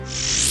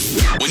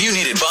When you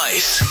need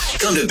advice,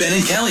 come to Ben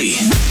and Kelly.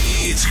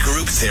 It's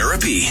group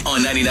therapy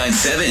on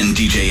 99.7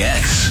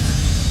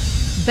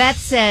 DJX. Beth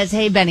says,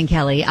 hey, Ben and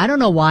Kelly, I don't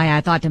know why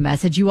I thought to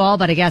message you all,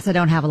 but I guess I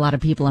don't have a lot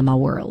of people in my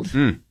world.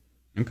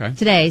 Okay.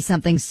 Today,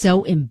 something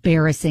so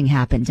embarrassing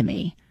happened to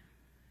me.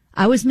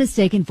 I was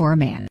mistaken for a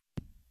man.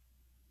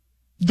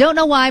 Don't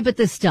know why, but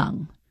this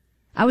stung.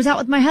 I was out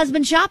with my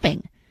husband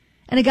shopping,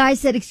 and a guy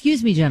said,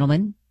 excuse me,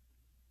 gentlemen.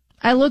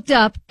 I looked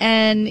up,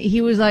 and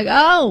he was like,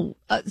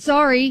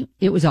 sorry.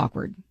 It was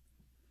awkward.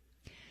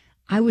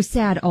 I was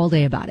sad all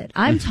day about it.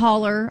 I'm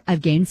taller.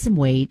 I've gained some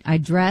weight. I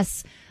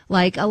dress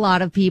like a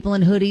lot of people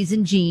in hoodies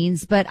and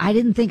jeans, but I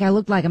didn't think I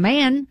looked like a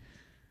man.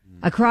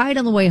 I cried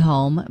on the way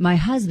home. My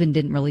husband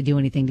didn't really do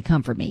anything to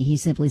comfort me. He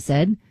simply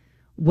said,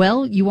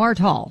 well, you are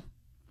tall.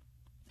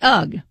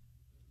 Ugh.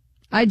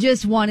 I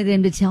just wanted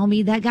him to tell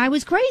me that guy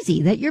was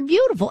crazy, that you're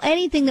beautiful,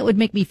 anything that would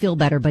make me feel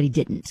better, but he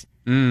didn't.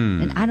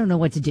 And I don't know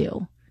what to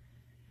do.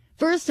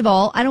 First of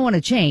all, I don't want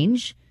to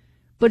change,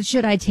 but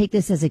should I take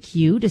this as a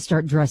cue to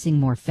start dressing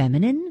more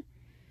feminine?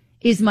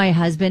 Is my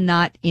husband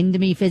not into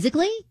me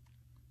physically?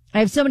 I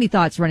have so many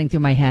thoughts running through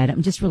my head.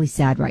 I'm just really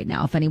sad right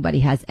now. If anybody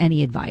has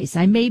any advice,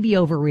 I may be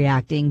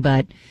overreacting,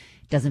 but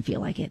it doesn't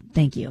feel like it.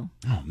 Thank you.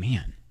 Oh,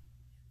 man.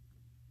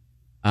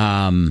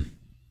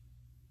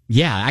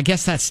 Yeah, I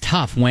guess that's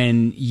tough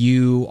when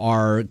you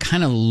are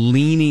kind of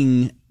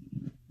leaning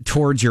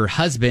towards your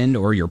husband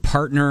or your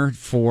partner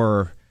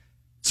for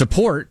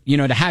support,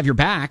 to have your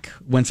back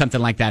when something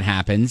like that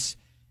happens.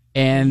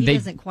 And he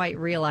doesn't quite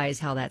realize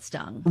how that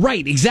stung.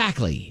 Right,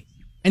 exactly.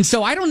 And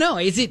so I don't know.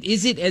 Is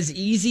it as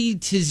easy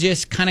to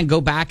just kind of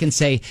go back and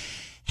say,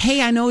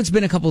 hey, I know it's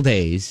been a couple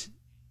days,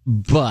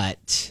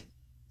 but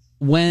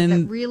when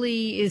that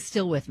really is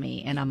still with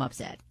me and I'm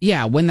upset.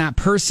 Yeah, when that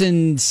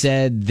person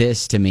said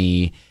this to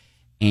me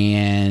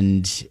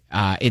and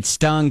it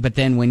stung, but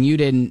then when you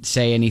didn't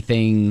say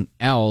anything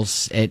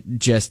else, it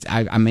just,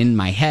 I'm in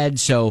my head.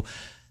 So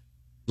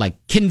like,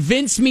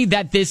 convince me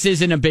that this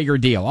isn't a bigger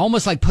deal.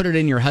 Almost like put it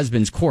in your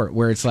husband's court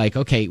where it's like,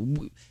 okay,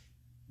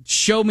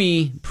 show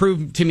me,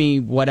 prove to me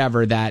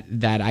whatever that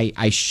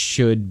I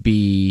should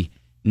be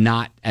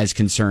not as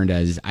concerned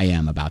as I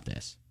am about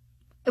this.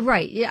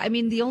 Right. Yeah. I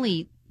mean, the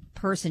only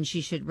person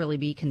she should really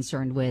be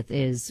concerned with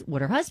is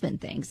what her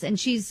husband thinks. And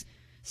she's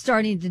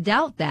starting to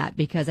doubt that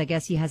because I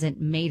guess he hasn't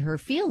made her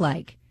feel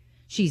like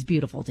she's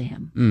beautiful to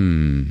him.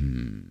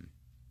 Mm-hmm.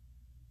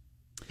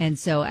 And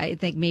so I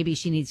think maybe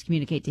she needs to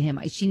communicate to him.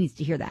 She needs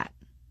to hear that.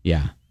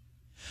 Yeah.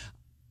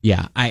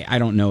 Yeah. I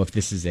don't know if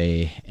this is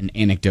an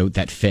anecdote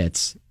that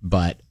fits,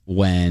 but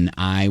when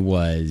I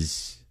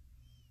was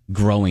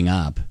growing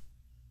up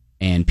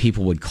and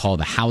people would call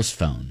the house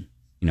phone,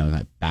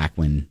 back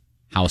when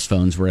house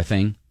phones were a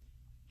thing.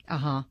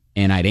 Uh-huh.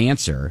 And I'd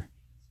answer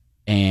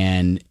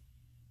and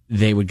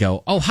they would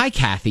go, oh, hi,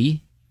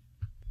 Kathy,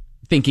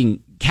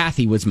 thinking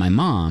Kathy was my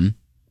mom.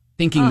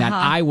 Thinking that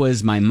I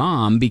was my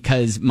mom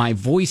because my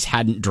voice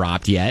hadn't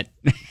dropped yet.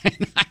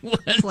 And I was,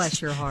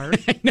 bless your heart.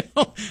 I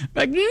know.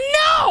 Like,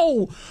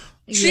 no!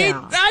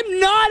 Yeah. I'm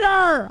not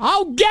her!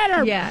 I'll get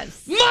her!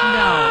 Yes.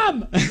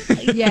 Mom! No.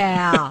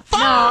 Yeah. No,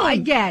 I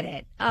get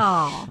it.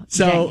 Oh,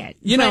 so, dang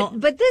it.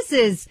 But this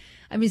is,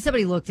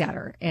 somebody looked at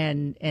her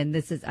and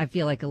this is, I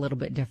feel like a little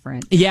bit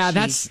different. Yeah,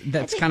 that's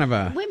kind of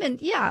a women.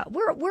 Yeah,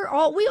 we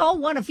all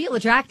want to feel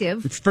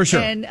attractive for sure.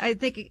 And I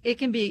think it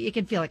can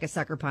feel like a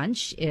sucker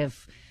punch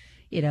if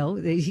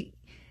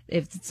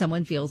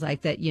someone feels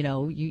like that,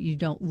 you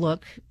don't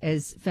look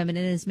as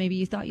feminine as maybe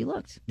you thought you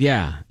looked.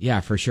 Yeah,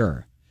 for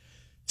sure.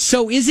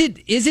 So is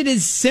it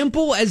as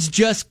simple as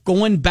just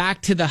going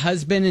back to the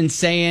husband and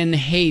saying,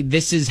 hey,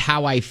 this is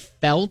how I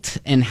felt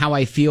and how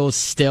I feel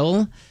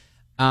still?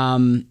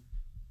 I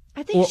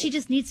think she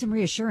just needs some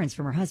reassurance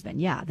from her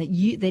husband. Yeah, that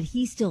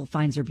he still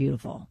finds her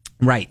beautiful.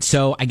 Right.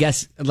 So I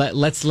guess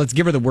let's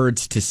give her the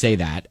words to say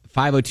that.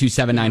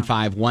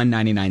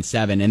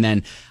 502-795-1997. And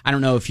then I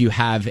don't know if you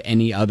have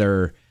any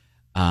other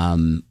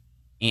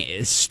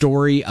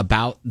story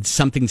about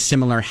something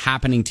similar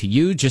happening to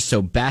you, just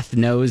so Beth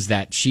knows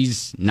that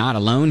she's not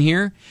alone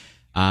here.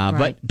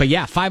 Right. But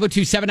yeah,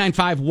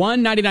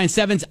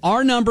 502-795-1997's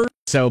our number.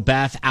 So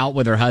Beth out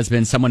with her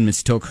husband. Someone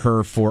mistook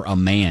her for a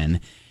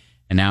man.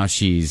 And now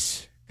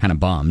she's kind of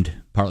bummed,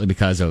 partly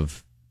because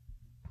of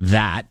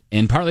that,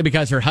 and partly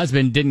because her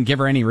husband didn't give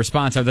her any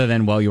response other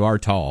than, well, you are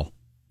tall.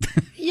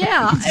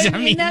 Yeah.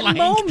 In that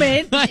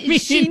moment,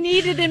 she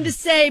needed him to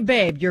say,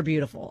 babe, you're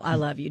beautiful. I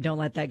love you. Don't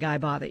let that guy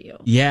bother you.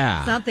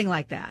 Yeah. Something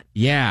like that.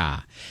 Yeah.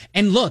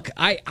 And look,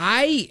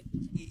 I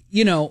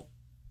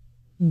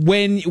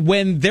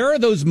when there are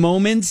those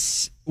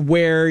moments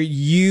where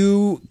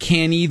you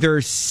can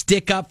either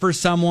stick up for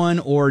someone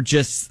or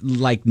just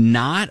like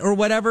not or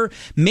whatever,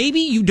 maybe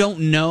you don't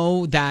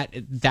know that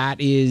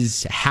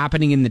is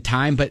happening in the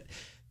time, but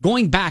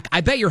going back,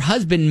 I bet your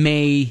husband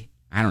may,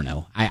 I don't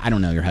know. I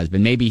don't know your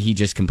husband. Maybe he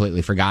just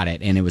completely forgot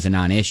it and it was a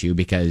non-issue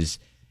because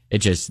it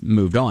just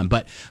moved on.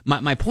 But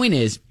my point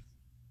is,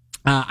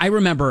 I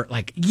remember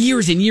like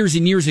years and years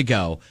and years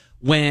ago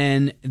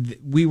when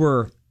we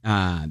were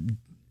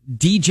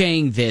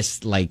DJing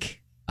this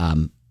like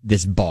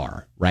this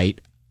bar, right?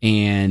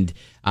 And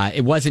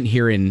it wasn't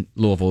here in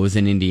Louisville; it was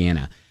in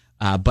Indiana.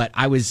 But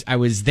I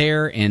was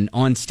there and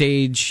on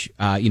stage,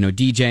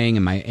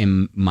 DJing,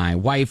 and my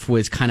wife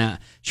was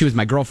she was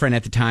my girlfriend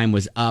at the time,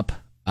 was up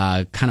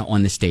kind of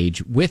on the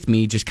stage with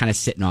me, just kind of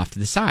sitting off to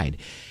the side.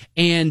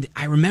 And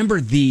I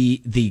remember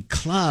the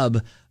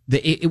club.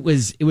 It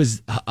was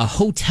a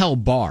hotel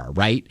bar,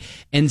 right?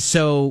 And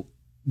so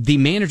the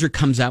manager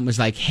comes out and was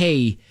like,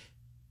 "Hey,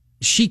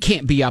 she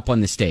can't be up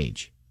on the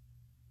stage,"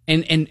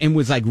 and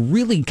was like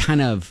really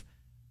kind of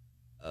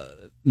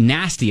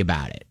nasty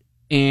about it.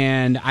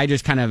 And I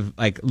just kind of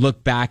like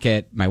looked back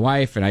at my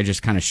wife and I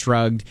just kind of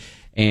shrugged,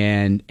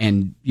 and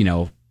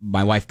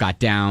my wife got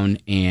down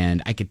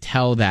and I could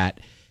tell that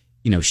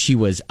she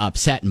was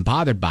upset and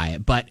bothered by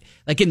it. But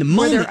like in the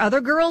moment, were there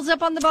other girls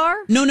up on the bar?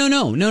 No.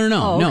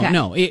 Oh, okay.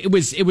 No. It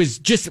was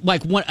just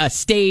like a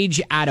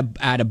stage at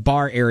a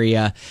bar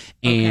area,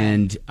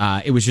 and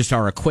it was just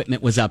our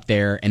equipment was up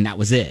there, and that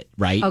was it,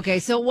 right? Okay,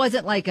 so it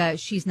wasn't like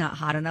she's not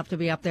hot enough to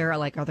be up there,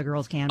 like other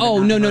girls can.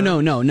 Oh no.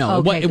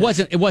 Okay, it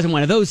wasn't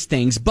one of those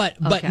things. But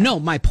no,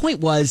 my point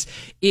was,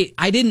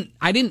 I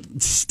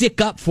didn't stick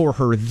up for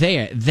her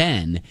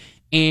then,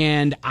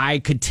 and I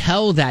could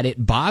tell that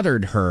it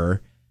bothered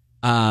her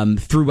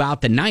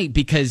throughout the night,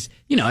 because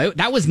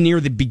that was near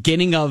the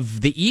beginning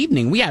of the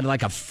evening. We had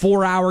like a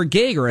 4-hour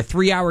gig or a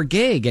 3-hour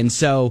gig, and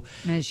so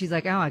she's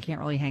like, "Oh, I can't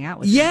really hang out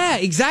with you." Yeah,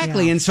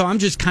 exactly. Yeah. And so I'm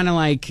just kind of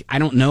like, I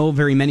don't know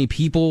very many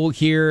people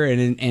here,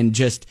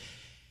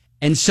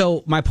 and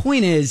so my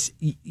point is,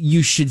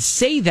 you should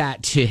say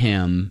that to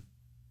him.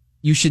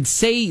 You should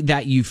say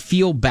that you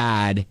feel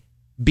bad,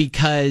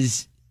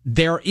 because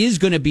there is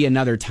going to be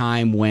another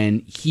time when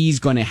he's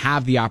going to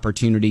have the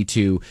opportunity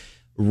to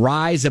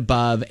rise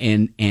above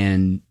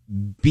and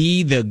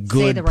be the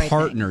good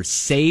partner,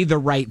 say the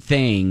right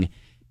thing,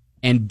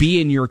 and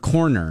be in your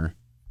corner.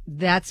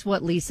 That's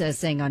what Lisa is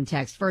saying on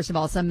text. First of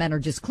all, some men are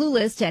just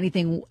clueless to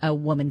anything a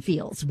woman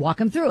feels. Walk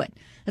him through it.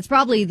 That's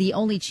probably the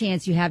only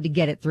chance you have to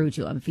get it through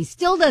to him. If he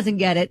still doesn't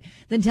get it,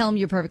 then tell him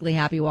you're perfectly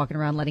happy walking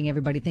around letting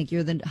everybody think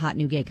you're the hot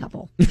new gay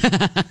couple.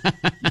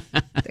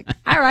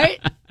 All right.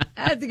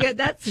 That's a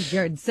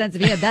good sense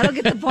of humor. That'll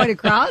get the point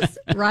across,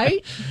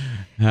 right?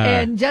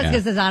 And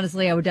Jessica says,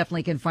 honestly, I would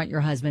definitely confront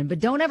your husband, but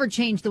don't ever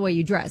change the way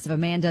you dress. If a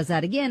man does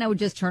that again, I would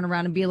just turn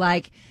around and be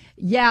like,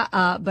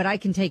 but I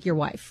can take your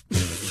wife.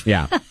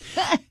 Yeah.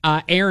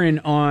 Aaron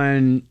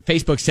on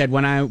Facebook said,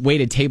 when I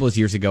waited tables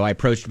years ago, I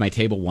approached my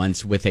table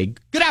once with a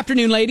 "Good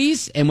afternoon,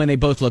 ladies." And when they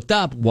both looked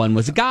up, one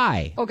was a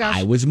guy. Oh, gosh.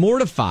 I was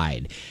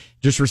mortified.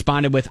 Just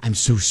responded with, "I'm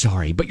so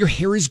sorry, but your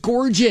hair is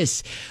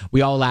gorgeous."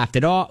 We all laughed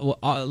it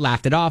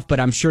off, but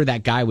I'm sure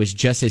that guy was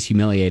just as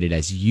humiliated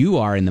as you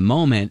are in the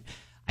moment.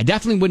 I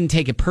definitely wouldn't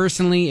take it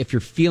personally. If you're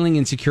feeling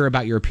insecure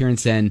about your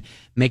appearance, then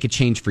make a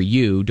change for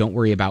you. Don't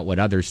worry about what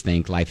others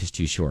think. Life is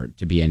too short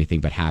to be anything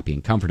but happy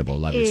and comfortable.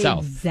 Love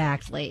yourself.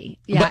 Exactly.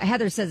 Yeah,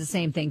 Heather says the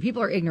same thing.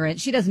 People are ignorant.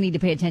 She doesn't need to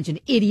pay attention.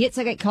 Idiots.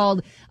 I get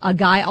called a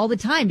guy all the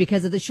time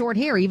because of the short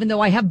hair, even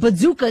though I have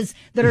bazookas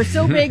that are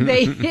so big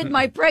they hid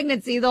my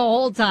pregnancy the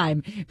whole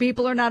time.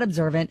 People are not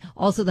observant.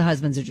 Also, the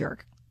husband's a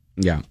jerk.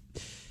 Yeah.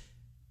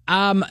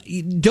 I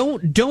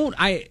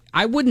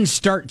wouldn't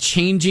start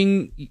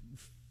changing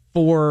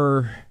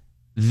for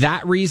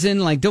that reason.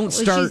 Like, don't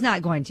start. She's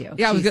not going to.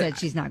 Yeah, she said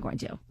she's not going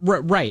to.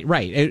 Right.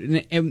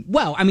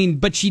 Well, I mean,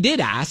 but she did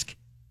ask,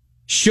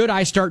 should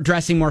I start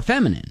dressing more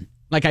feminine?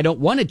 Like, I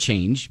don't want to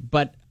change,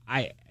 but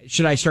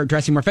should I start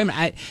dressing more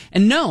feminine?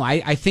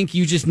 I think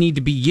you just need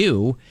to be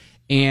you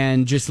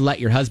and just let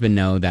your husband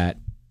know that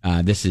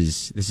this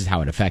is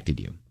how it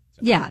affected you.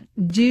 Yeah.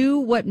 Do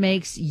what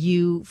makes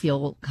you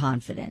feel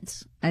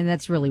confident. And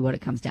that's really what it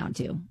comes down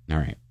to. All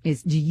right.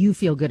 Is, do you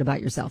feel good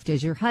about yourself?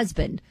 Does your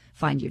husband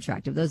find you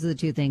attractive? Those are the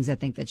two things I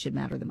think that should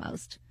matter the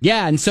most.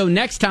 Yeah. And so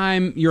next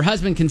time your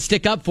husband can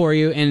stick up for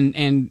you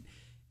and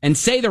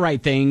say the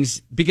right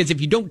things, because if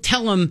you don't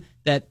tell him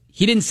that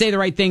he didn't say the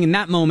right thing in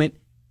that moment,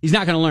 he's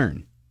not going to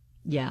learn.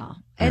 Yeah.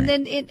 And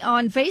then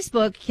on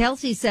Facebook,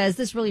 Kelsey says,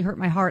 this really hurt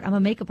my heart. I'm a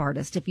makeup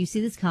artist. If you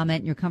see this comment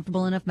and you're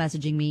comfortable enough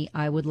messaging me,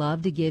 I would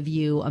love to give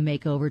you a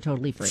makeover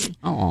totally free.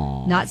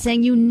 Aww. Not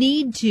saying you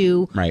need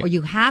to or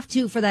you have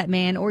to for that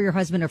man or your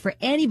husband or for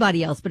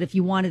anybody else, but if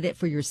you wanted it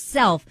for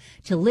yourself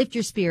to lift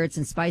your spirits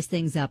and spice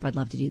things up, I'd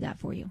love to do that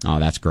for you. Oh,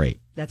 that's great.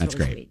 That's really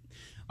great. Sweet.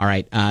 All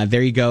right.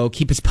 There you go.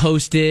 Keep us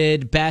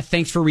posted. Beth,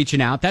 thanks for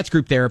reaching out. That's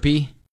group therapy.